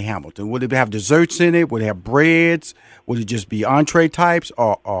Anthony Hamilton? Would it have desserts in it? Would it have breads? Would it just be entree types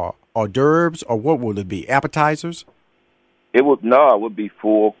or hors d'oeuvres, or what would it be? Appetizers? It would be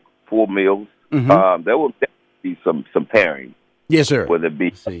full meals. There will be some pairing. Yes, sir. Whether it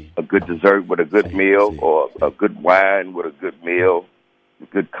be a good dessert with a good meal, or a good wine with a good meal, a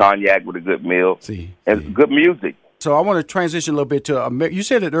good cognac with a good meal, and good music. So I want to transition a little bit to, you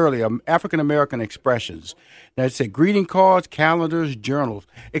said it earlier, African-American Expressions. Now, it said greeting cards, calendars, journals.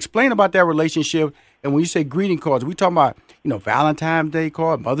 Explain about that relationship. And when you say greeting cards, we talking about, Valentine's Day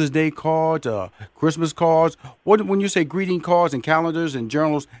cards, Mother's Day cards, Christmas cards. When you say greeting cards and calendars and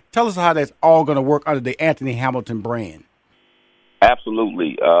journals, tell us how that's all going to work under the Anthony Hamilton brand.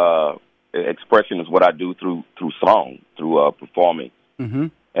 Absolutely. Expression is what I do through song, through performing.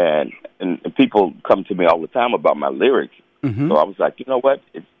 and people come to me all the time about my lyrics. Mm-hmm. So I was like, you know what?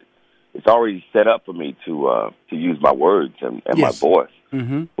 It's already set up for me to use my words and my voice.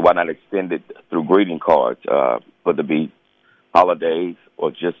 Mm-hmm. So why not extend it through greeting cards, whether it be holidays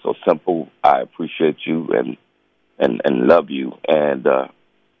or just so simple? I appreciate you and love you, and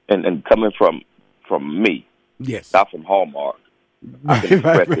coming from me, yes, not from Hallmark. I can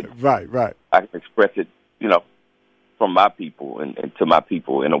express it. Right. I can express it, from my people and to my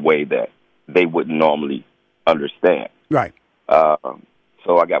people in a way that they wouldn't normally understand. Right.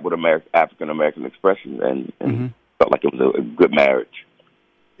 So I got with African American Expression and felt like it was a good marriage.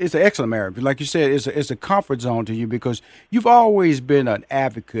 It's an excellent marriage. Like you said, it's a comfort zone to you because you've always been an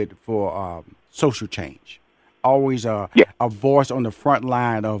advocate for social change. Always a voice on the front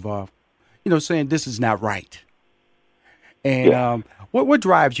line of, saying this is not right. And what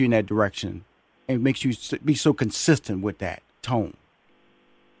drives you in that direction and makes you be so consistent with that tone?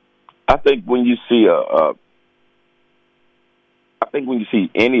 I think when you see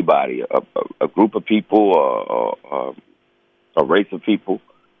anybody, a group of people, or a race of people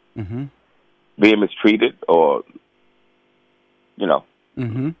being mistreated or,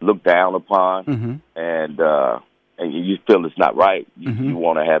 looked down upon, and you feel it's not right, you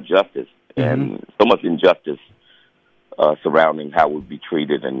want to have justice, and so much injustice surrounding how we be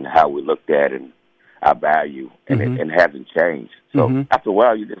treated and how we looked at and our value, and it hasn't changed. So after a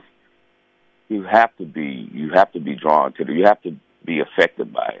while, you have to be drawn to it. You have to be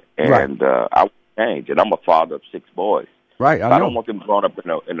affected by it, and I change. And I'm a father of 6 boys. Right, I don't want them growing up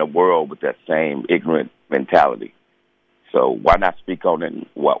in a world with that same ignorant mentality. So why not speak on it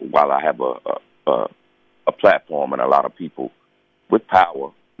while I have a platform and a lot of people with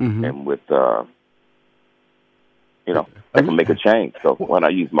power and with that can make a change. So why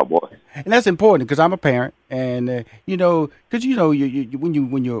not use my voice? And that's important because I'm a parent, and because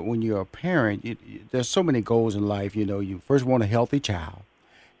when you're a parent, there's so many goals in life. You first want a healthy child,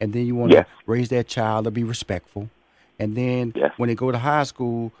 and then you want to raise that child to be respectful, and then when they go to high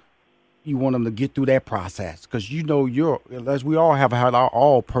school, you want them to get through that process because as we all have had our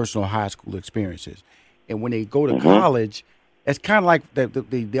all personal high school experiences, and when they go to college. It's kind of like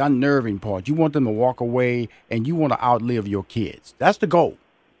the unnerving part. You want them to walk away, and you want to outlive your kids. That's the goal.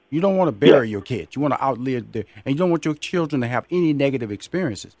 You don't want to bury your kids. You want to outlive and you don't want your children to have any negative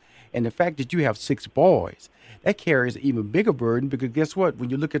experiences. And the fact that you have 6 boys, that carries an even bigger burden because guess what? When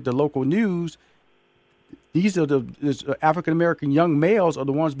you look at the local news, these are the African-American young males are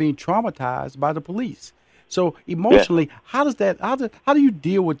the ones being traumatized by the police. So emotionally, how do you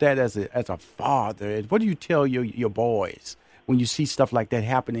deal with that as a father? And what do you tell your boys when you see stuff like that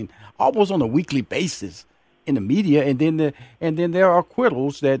happening almost on a weekly basis in the media, and then there are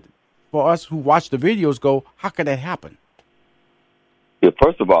acquittals that for us who watch the videos go, how could that happen? Yeah,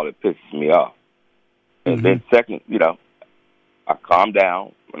 first of all, it pisses me off. And then second, I calm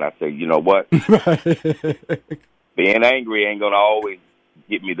down and I say, you know what? Being angry ain't going to always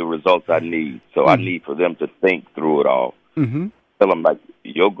get me the results I need. So I need for them to think through it all. Tell them, like,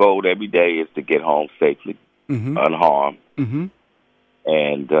 your goal every day is to get home safely, unharmed, and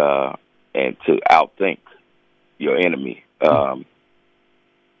to outthink your enemy. And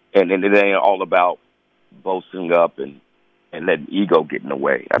then it ain't all about boasting up and letting ego get in the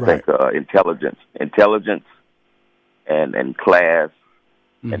way. I think intelligence and class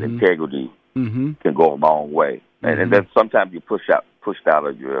and integrity can go a long way. And then sometimes you pushed out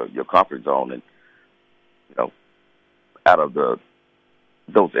of your comfort zone and out of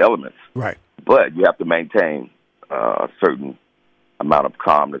those elements. Right. But you have to maintain a certain amount of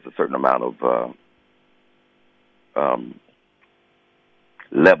calmness, a certain amount of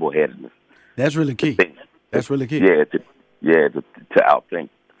level-headedness. That's really key. That's really key. To outthink.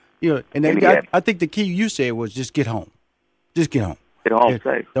 And I think the key you said was just get home. Just get home. Get home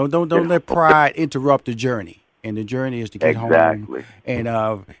safe. Don't let pride interrupt the journey. And the journey is to get home. And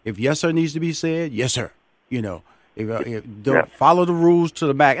if yes sir needs to be said, yes sir. Don't follow the rules to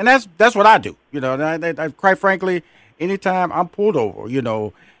the back. And that's what I do. I quite frankly, anytime I'm pulled over,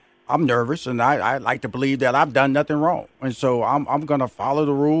 I'm nervous, and I like to believe that I've done nothing wrong, and so I'm gonna follow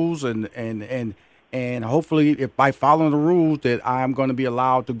the rules, and hopefully, if by following the rules, that I'm gonna be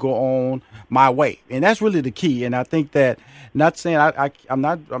allowed to go on my way, and that's really the key. And I think that, not saying I'm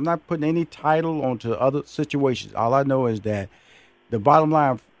not putting any title onto other situations. All I know is that the bottom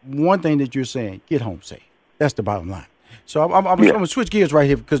line, one thing that you're saying, get home safe. That's the bottom line. So I'm gonna switch gears right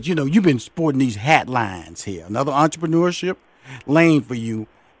here because you've been sporting these hat lines here. Another entrepreneurship lane for you.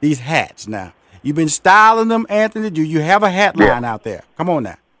 These hats now. You've been styling them, Anthony. Do you have a hat line out there? Come on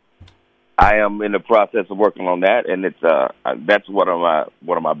now. I am in the process of working on that, and it's that's one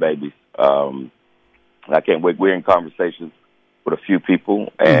of my babies. I can't wait. We're in conversations with a few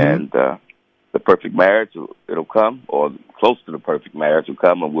people, and the perfect marriage it'll come, or close to the perfect marriage will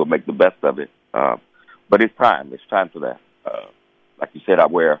come, and we'll make the best of it. But it's time. It's time for that. Like you said, I've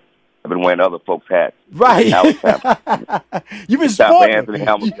been wearing other folks' hats. Right. You've been sporting Anthony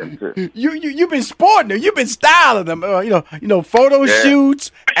Hamilton too. You've been sporting them. You've been styling them. Photo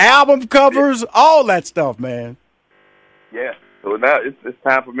shoots, album covers, all that stuff, man. Yeah. So now it's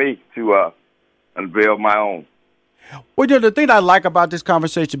time for me to unveil my own. Well, the thing I like about this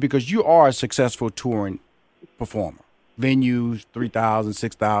conversation, because you are a successful touring performer, venues, 3,000,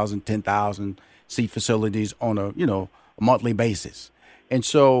 6,000, 10,000 seat facilities on a monthly basis, and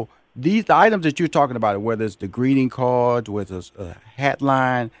so the items that you're talking about, whether it's the greeting cards, whether it's a hat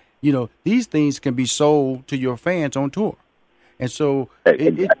line, these things can be sold to your fans on tour. And so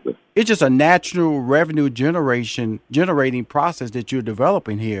it's just a natural revenue generating process that you're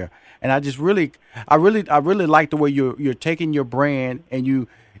developing here. And I really like the way you're taking your brand and you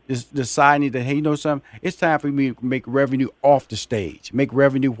deciding that, hey, you know something, it's time for me to make revenue off the stage, make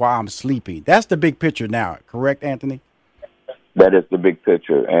revenue while I'm sleeping. That's the big picture now, correct, Anthony? That is the big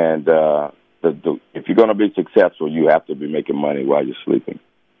picture, and if you're going to be successful, you have to be making money while you're sleeping.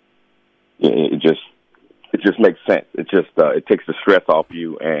 It just makes sense. It takes the stress off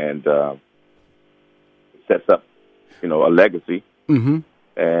you, and it sets up, a legacy, and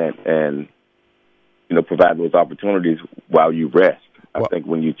provide those opportunities while you rest. I think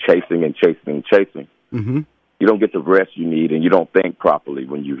when you're chasing and chasing and chasing, you don't get the rest you need, and you don't think properly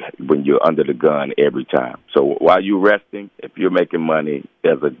when you're under the gun every time. So while you're resting, if you're making money,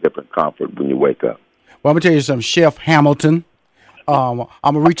 there's a different comfort when you wake up. Well, I'm gonna tell you something, Chef Hamilton. I'm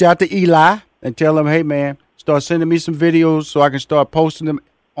gonna reach out to Eli and tell him, hey man, start sending me some videos so I can start posting them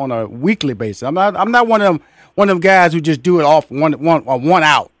on a weekly basis. I'm not one of them guys who just do it off one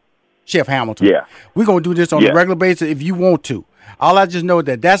out. Chef Hamilton. Yeah, we're gonna do this on a regular basis if you want to. All I just know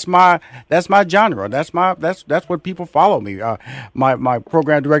that's my genre. That's what people follow me. My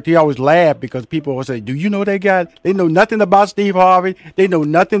program director, he always laughed because people will say, "Do you know that guy? They know nothing about Steve Harvey. They know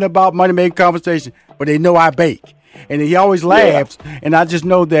nothing about Money Making Conversation, but they know I bake." And he always laughs. And I just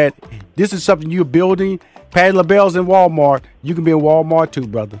know that this is something you're building. Patti LaBelle's in Walmart. You can be in Walmart too,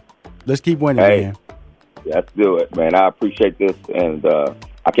 brother. Let's keep winning, man. Let's do it, man. I appreciate this, and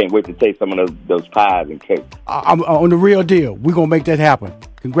I can't wait to taste some of those pies and cakes. I'm on the real deal. We're going to make that happen.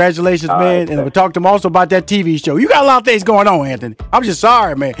 Congratulations, man. Right, and we'll talk to him also about that TV show. You got a lot of things going on, Anthony. I'm just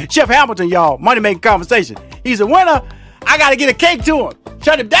sorry, man. Chef Hamilton, y'all, Money Making Conversation. He's a winner. I got to get a cake to him.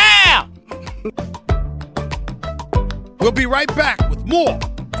 Shut him down. We'll be right back with more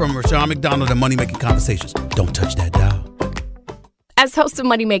from Rushion McDonald and Money Making Conversations. Don't touch that dial. As host of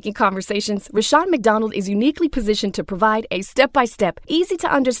Money Making Conversations, Rushion McDonald is uniquely positioned to provide a step-by-step,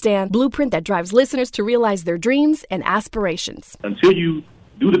 easy-to-understand blueprint that drives listeners to realize their dreams and aspirations. Until you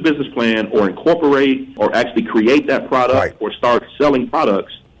do the business plan or incorporate or actually create that product or start selling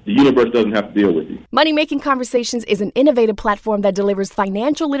products, the universe doesn't have to deal with you. Money Making Conversations is an innovative platform that delivers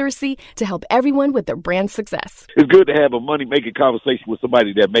financial literacy to help everyone with their brand success. It's good to have a money-making conversation with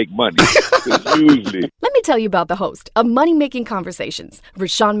somebody that make money. Usually. Let me tell you about the host of Money Making Conversations,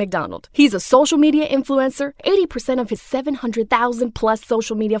 Rushion McDonald. He's a social media influencer. 80% of his 700,000 plus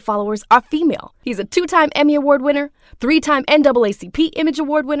social media followers are female. He's a 2-time Emmy Award winner, 3-time NAACP Image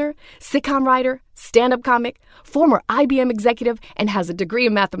Award winner, sitcom writer, stand-up comic, former IBM executive, and has a degree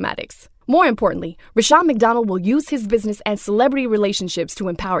in mathematics. More importantly, Rushion McDonald will use his business and celebrity relationships to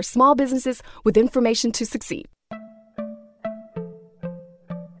empower small businesses with information to succeed.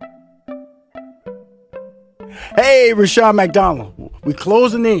 Hey, Rushion McDonald. We're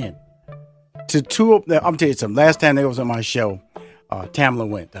closing in to two. I'm telling you something. Last time they was on my show, Tamla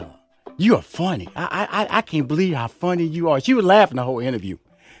went, you are funny. I can't believe how funny you are. She was laughing the whole interview.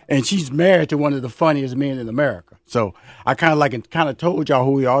 And she's married to one of the funniest men in America. So I kind of told y'all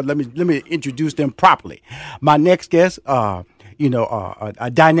who we are. Let me introduce them properly. My next guest, a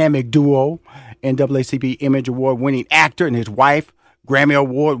dynamic duo, NAACP Image Award winning actor and his wife, Grammy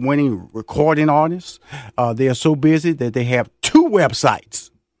Award winning recording artist. They are so busy that they have two websites.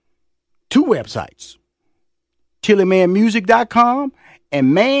 TillymanMusic.com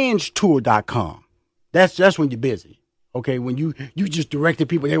and manstour.com. That's when you're busy. Okay, when you just directed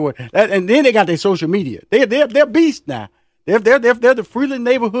people, and then they got their social media. They're beasts now. They're the Freeland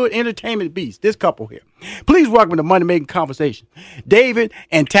neighborhood entertainment beasts. This couple here. Please welcome to Money Making Conversation, David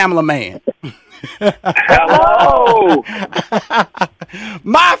and Tamla Mann. Hello.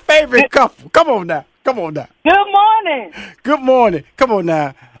 My favorite couple. Come on now. Good morning. Good morning. Come on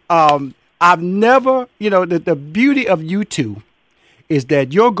now. I've never, the beauty of you two is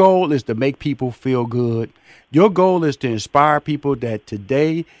that your goal is to make people feel good. Your goal is to inspire people that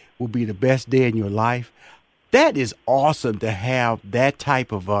today will be the best day in your life. That is awesome to have that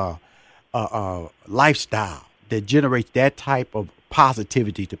type of lifestyle that generates that type of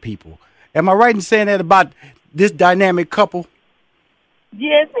positivity to people. Am I right in saying that about this dynamic couple?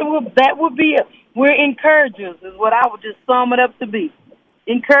 Yes, that would be it. We're encouragers is what I would just sum it up to be.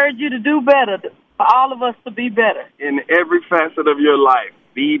 Encourage you to do better, for all of us to be better. In every facet of your life,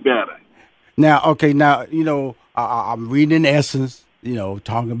 be better. Now, I'm reading Essence,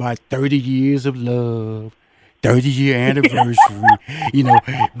 talking about 30 years of love, 30-year anniversary,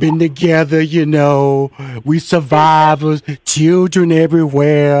 been together, we survivors, children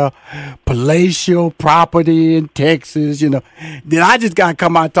everywhere, palatial property in Texas, Then I just got to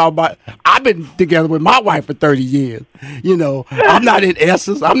come out and talk about, I've been together with my wife for 30 years, I'm not in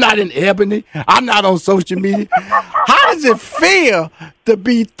Essence, I'm not in Ebony, I'm not on social media. How does it feel to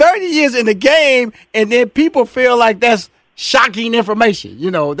be 30 years in the game and then people feel like that's shocking information,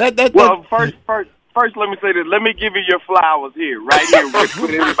 First, let me say this. Let me give you your flowers here, right here, with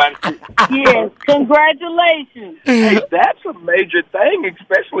everybody. Yes, congratulations. Hey, that's a major thing,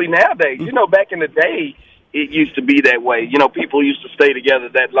 especially nowadays. Back in the day, it used to be that way. People used to stay together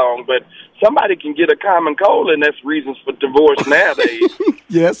that long, but somebody can get a common cold, and that's reasons for divorce nowadays.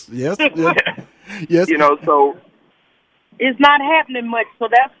 Yes. So it's not happening much, so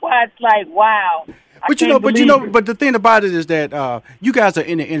that's why it's like, wow. But the thing about it is that you guys are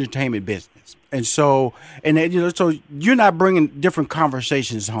in the entertainment business, and so you're not bringing different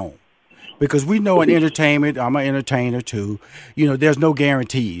conversations home, because we know in entertainment, I'm an entertainer too. There's no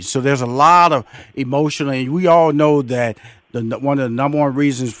guarantees, so there's a lot of emotional, and we all know that one of the number one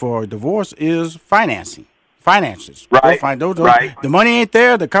reasons for divorce is finances. Right. Right. The money ain't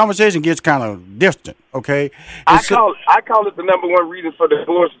there. The conversation gets kind of distant. Okay. I call it the number one reason for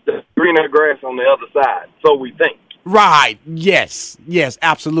divorce is the greener grass on the other side. So we think. Right. Yes.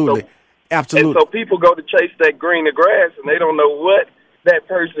 Absolutely. Absolutely. And so people go to chase that greener grass, and they don't know what that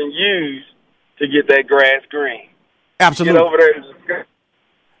person used to get that grass green. Absolutely. Get over there.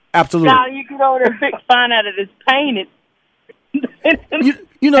 Absolutely. Now you get over there and find out that it's painted.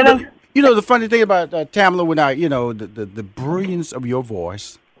 The funny thing about Tamala, when the brilliance of your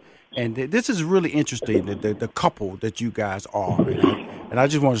voice, and this is really interesting, the couple that you guys are, and I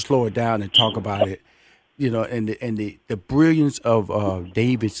just want to slow it down and talk about it, and the brilliance of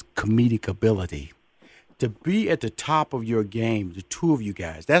David's comedic ability to be at the top of your game, the two of you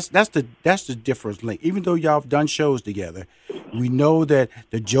guys. That's the difference link. Even though y'all have done shows together, we know that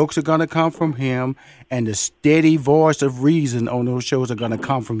the jokes are gonna come from him, and the steady voice of reason on those shows are gonna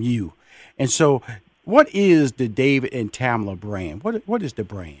come from you. And so, what is the David and Tamala brand? What is the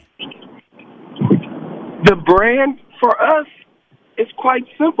brand? The brand for us is quite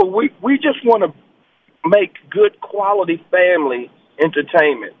simple. We just want to make good quality family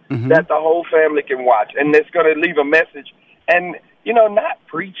entertainment that the whole family can watch, and it's going to leave a message. And not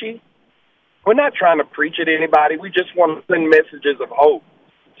preachy. We're not trying to preach at anybody. We just want to send messages of hope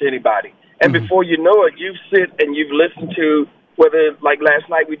to anybody. And before you know it, you sit and you've listened to. Whether, like last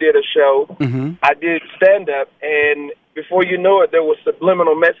night we did a show, I did stand-up, and before you know it, there were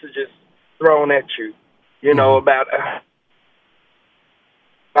subliminal messages thrown at you, about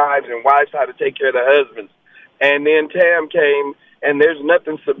wives how to take care of their husbands. And then Tam came, and there's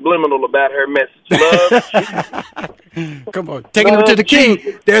nothing subliminal about her message. Love. Come on, taking them to the king.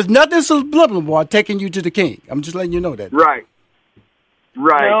 There's nothing subliminal about taking you to the king. I'm just letting you know that. Right.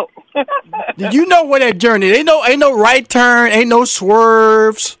 Nope. Did you know where that journey? Ain't no right turn, ain't no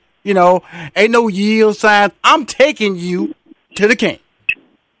swerves, ain't no yield signs. I'm taking you to the king.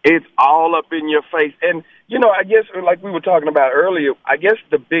 It's all up in your face. And, I guess like we were talking about earlier, I guess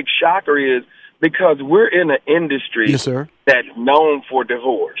the big shocker is because we're in an industry that's known for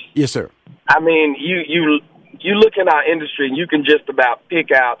divorce. Yes, sir. I mean, you look in our industry and you can just about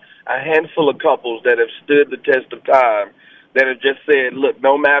pick out a handful of couples that have stood the test of time that have just said, look,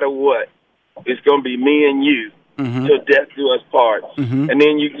 no matter what, it's going to be me and you till death do us part. And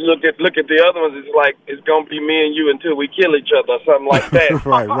then you look at the other ones, it's like, it's going to be me and you until we kill each other or something like that.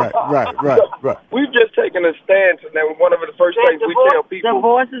 Right. We've just taken a stance, and then one of the first things we tell people.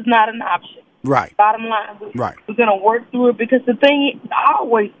 Divorce is not an option. Right. Bottom line. Right. We're going to work through it, because the thing I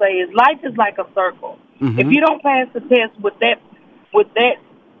always say is life is like a circle. If you don't pass the test with that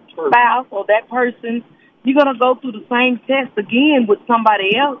spouse or that person, you're going to go through the same test again with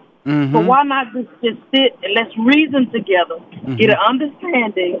somebody else. So why not just sit and let's reason together, get an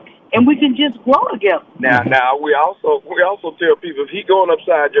understanding, and we can just grow together. Now we also tell people if he going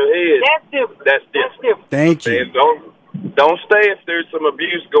upside your head, that's different. Thank you. And don't stay if there's some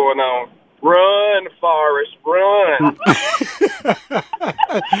abuse going on. Run, Forrest, run.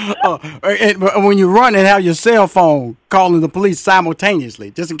 And when you run and have your cell phone calling the police simultaneously,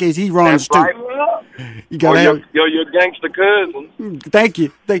 just in case he runs too. Right. You gotta have your gangster cousin. Thank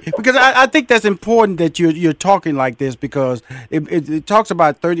you. Because I think that's important that you're talking like this, because it talks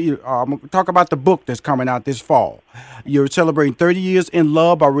about 30. I'm going to talk about the book that's coming out this fall. You're celebrating 30 years in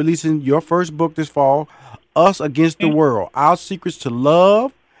love by releasing your first book this fall, Us Against the World: Our Secrets to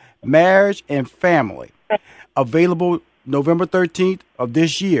Love, Marriage, and Family. Available November 13th of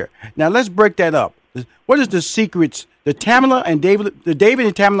this year. Now let's break that up. What is the secrets? The David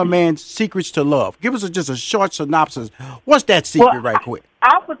and Tamala Mann's secrets to love. Give us just a short synopsis. What's that secret, right quick?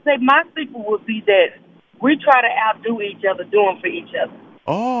 I would say my secret would be that we try to outdo each other, doing for each other.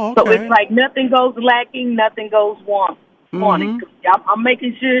 Oh, okay. So it's like nothing goes lacking, nothing goes wanting. I'm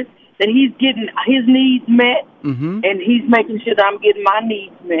making sure that he's getting his needs met, and he's making sure that I'm getting my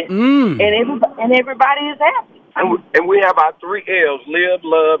needs met, and everybody is happy. And we have our 3 L's: live,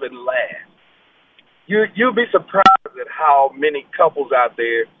 love, and laugh. You'll be surprised at how many couples out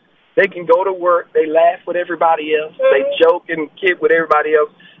there, they can go to work, they laugh with everybody else, they joke and kid with everybody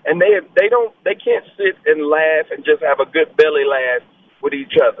else, and they can't sit and laugh and just have a good belly laugh with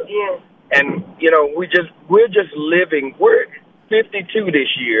each other. Yeah. And we're just living. We're 52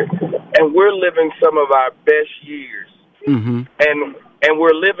 this year, and we're living some of our best years, and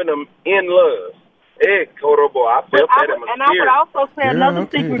we're living them in love. Hey, Korobo, I felt that in my spirit. And I would also say another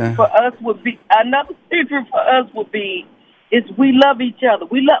secret for us would be is we love each other.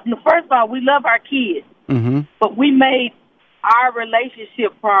 First of all, we love our kids, but we made our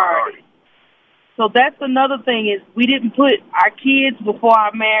relationship priority. So that's another thing, is we didn't put our kids before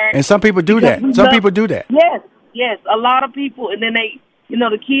our marriage. And some people do that. People do that. Yes, a lot of people, and then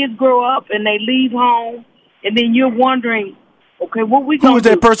the kids grow up and they leave home, and then you're wondering, okay, what we gonna do? Who is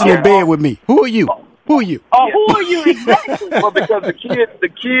that person in bed with me? Who are you? Who are you? Oh, who are you exactly? Well, because the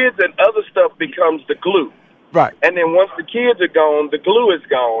kids and other stuff becomes the glue. Right. And then once the kids are gone, the glue is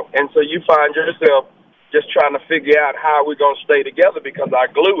gone, and so you find yourself just trying to figure out how we're going to stay together because our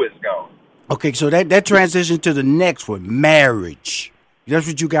glue is gone. Okay, so that transitions to the next one, marriage. That's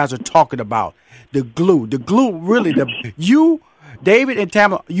what you guys are talking about. The glue. The glue, really, you, David and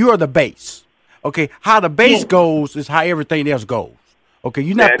Tamala, you are the base. Okay, how the base goes is how everything else goes. Okay,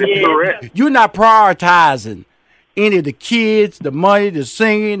 you're not prioritizing any of the kids, the money, the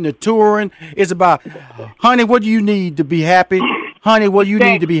singing, the touring. It's about, honey, what do you need to be happy? Honey, what do you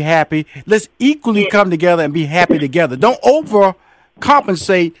need to be happy? Let's equally come together and be happy together. Don't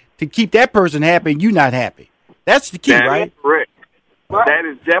overcompensate to keep that person happy and you not happy. That's the key, right? That's correct. That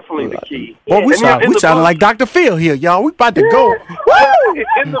is definitely the key. Well, we sounding like Dr. Phil here, y'all. We about to go. Woo!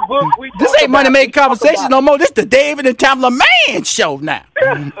 In the book, this ain't Money Making Conversation no more. This the David and Tamala Mann show now.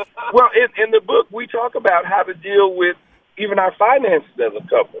 Well, in the book, we talk about how to deal with even our finances as a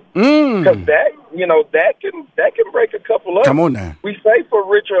couple. Because that can break a couple up. Come on now. We say for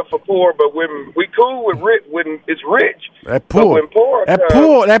richer or for poor, but when we cool with when it's rich. That poor.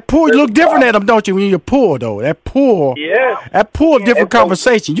 That poor, you look different at them, don't you, when you're poor, though? That poor. Yeah. That poor, different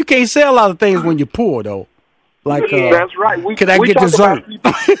conversation. You can't say a lot of things when you're poor, though. Like, that's right. Can I get dessert?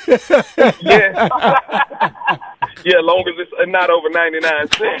 Yeah. Yeah, as long as it's not over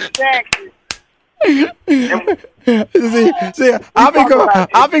 99 cents. Exactly. See, I'll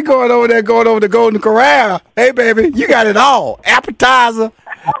be going over the Golden Corral. Hey, baby, you got it all. Appetizer,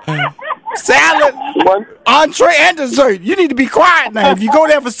 salad, entree, and dessert. You need to be quiet now. If you go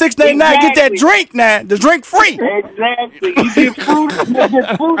there for $6.99, get that drink now. The drink free. Exactly. You get food and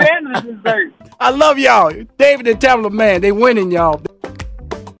the dessert. I love y'all. David and Tamala Mann, they winning, y'all.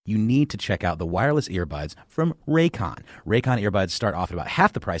 You need to check out the wireless earbuds from Raycon. Raycon earbuds start off at about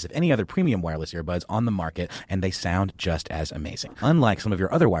half the price of any other premium wireless earbuds on the market, and they sound just as amazing. Unlike some of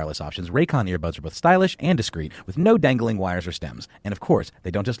your other wireless options, Raycon earbuds are both stylish and discreet, with no dangling wires or stems. And of course,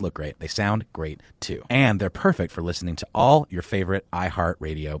 they don't just look great, they sound great too. And they're perfect for listening to all your favorite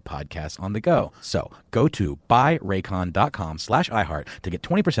iHeartRadio podcasts on the go. So go to buyraycon.com/iHeart to get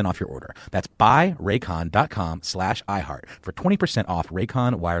 20% off your order. That's buyraycon.com/iHeart for 20% off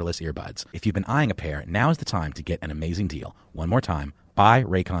Raycon wireless earbuds. If you've been eyeing a pair, now's the time to get an amazing deal. One more time,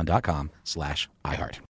 buyraycon.com/iHeart.